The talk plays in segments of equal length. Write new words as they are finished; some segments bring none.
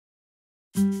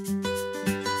My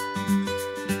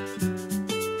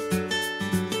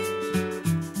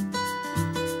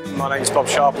name's Bob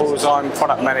Sharples. I'm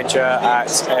product manager at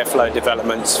Airflow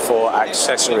Developments for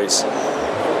accessories.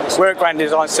 We're at Grand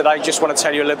Designs today. Just want to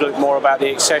tell you a little bit more about the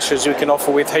accessories we can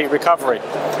offer with heat recovery.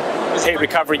 Heat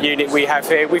recovery unit we have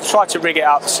here, we've tried to rig it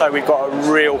up so we've got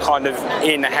a real kind of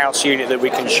in-house unit that we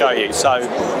can show you. So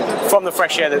from the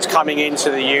fresh air that's coming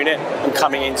into the unit and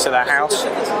coming into the house,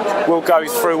 we'll go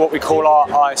through what we call our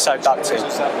ISO ducting.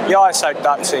 The ISO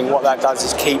ducting, what that does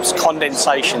is keeps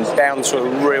condensation down to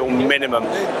a real minimum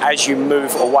as you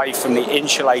move away from the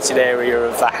insulated area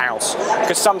of the house,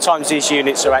 because sometimes these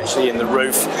units are actually in the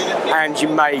roof and you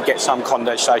may get some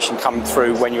condensation come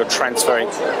through when you're transferring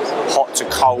hot to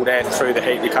cold air through the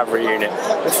heat recovery unit.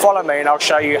 But follow me and I'll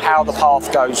show you how the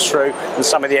path goes through and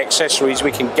some of the accessories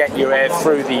we can get your air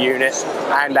through the unit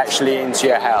and actually into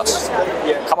your house.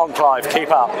 Come on Clive, keep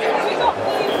up.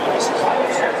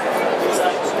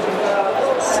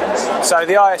 So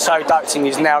the ISO ducting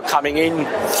is now coming in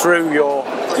through your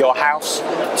house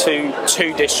to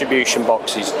two distribution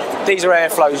boxes. These are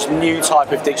Airflow's new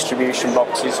type of distribution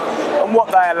boxes, and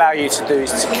what they allow you to do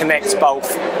is to connect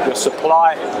both your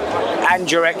supply and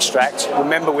your extract.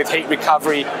 Remember, with heat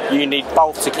recovery you need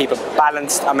both to keep a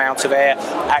balanced amount of air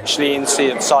actually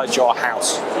inside your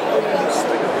house.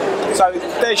 So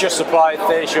there's your supply,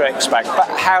 there's your extract, but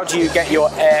how do you get your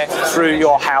air through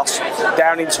your house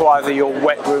down into either your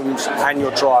wet rooms and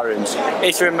your dry rooms?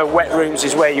 If you remember, wet rooms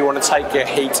is where you want to take your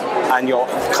heat and your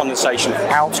condensation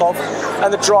out of,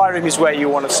 and the dry room is where you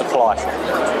want to supply.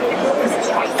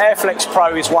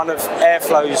 AirflexPro is one of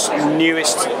Airflow's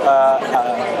newest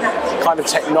kind of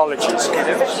technologies.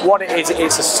 What it is,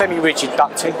 it's a semi-rigid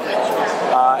ducting.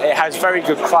 It has very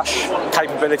good crush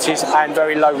capabilities and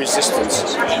very low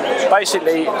resistance.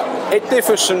 Basically, it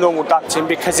differs from normal ducting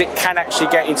because it can actually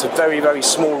get into very, very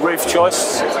small roof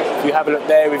joists. If you have a look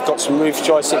there, we've got some roof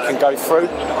joists it can go through.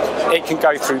 It can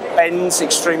go through bends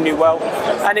extremely well,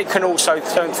 and it can also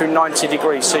turn through 90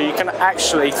 degrees. So you can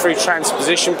actually, through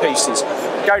transposition pieces,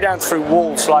 go down through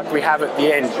walls like we have at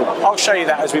the end. I'll show you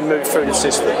that as we move through the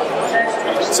system.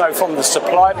 So from the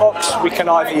supply box, we can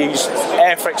either use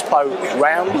AirflexPro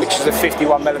round, which is a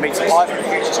 51mm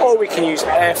pipe, or we can use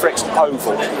Airflex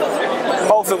oval,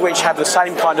 both of which have the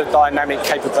same kind of dynamic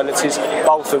capabilities,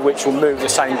 both of which will move the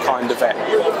same kind of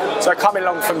air. So coming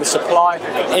along from the supply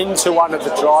into one of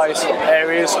the dry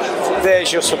areas,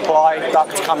 there's your supply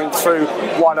duct coming through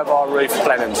one of our roof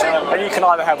plenums, and you can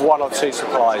either have one or two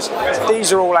supplies.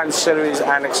 These are all ancillaries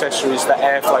and accessories that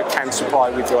Airflow can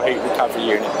supply with your heat recovery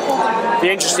unit. The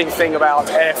interesting thing about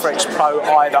AirflexPro,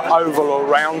 either oval or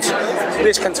round,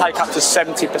 this can take up to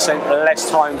 70% less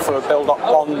time for a builder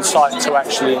on site to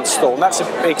actually install. And that's a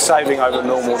big saving over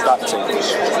normal ducting.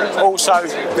 Also,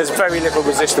 there's very little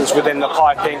resistance within the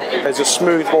piping. There's a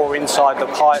smooth bore inside the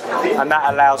pipe, and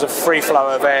that allows a free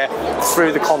flow of air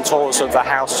through the contours of the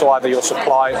house to either your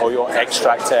supply or your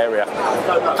extract area.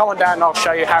 Come on down and I'll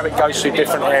show you how it goes through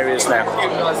different areas now.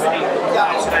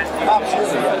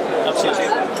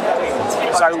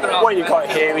 So what you've got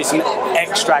here is an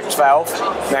extract valve.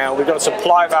 Now we've got a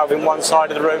supply valve in one side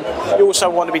of the room. You also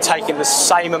want to be taking the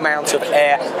same amount of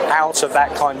air out of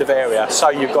that kind of area. So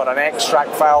you've got an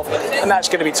extract valve, and that's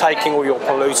going to be taking all your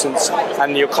pollutants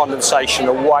and your condensation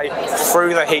away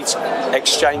through the heat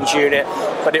exchange unit,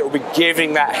 but it will be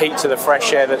giving that heat to the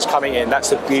fresh air that's coming in. That's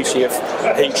the beauty of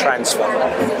heat transfer.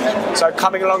 So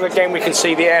coming along again, we can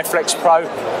see the AirflexPro.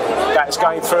 That's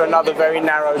going through another very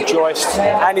narrow joist,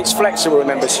 and it's flexible,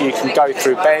 remember, so you can go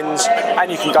through bends and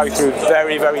you can go through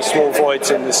very, very small voids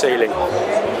in the ceiling.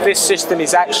 This system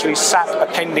is actually SAP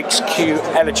Appendix Q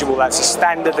eligible. That's a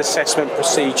standard assessment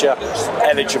procedure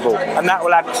eligible, and that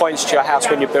will add points to your house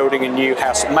when you're building a new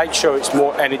house. Make sure it's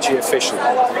more energy efficient.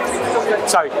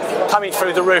 So coming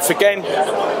through the roof again,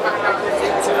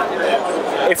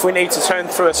 if we need to turn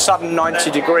through a sudden 90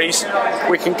 degrees,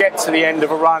 we can get to the end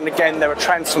of a run. Again, there are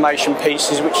transformation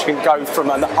pieces which can go from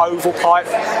an oval pipe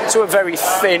to a very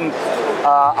thin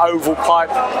oval pipe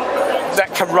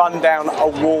that can run down a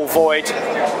wall void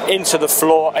into the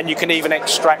floor, and you can even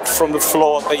extract from the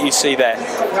floor that you see there.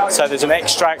 So there's an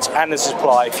extract and a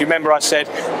supply. If you remember, I said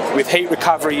with heat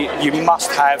recovery you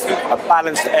must have a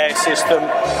balanced air system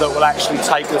that will actually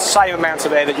take the same amount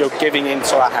of air that you're giving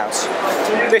into a house.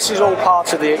 This is all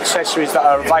part of the accessories that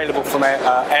are available from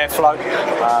Airflow.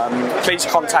 Please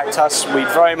contact us. We'd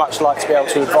very much like to be able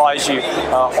to advise you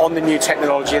on the new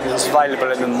technology that's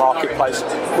available in the marketplace.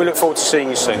 We look forward to seeing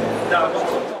you soon.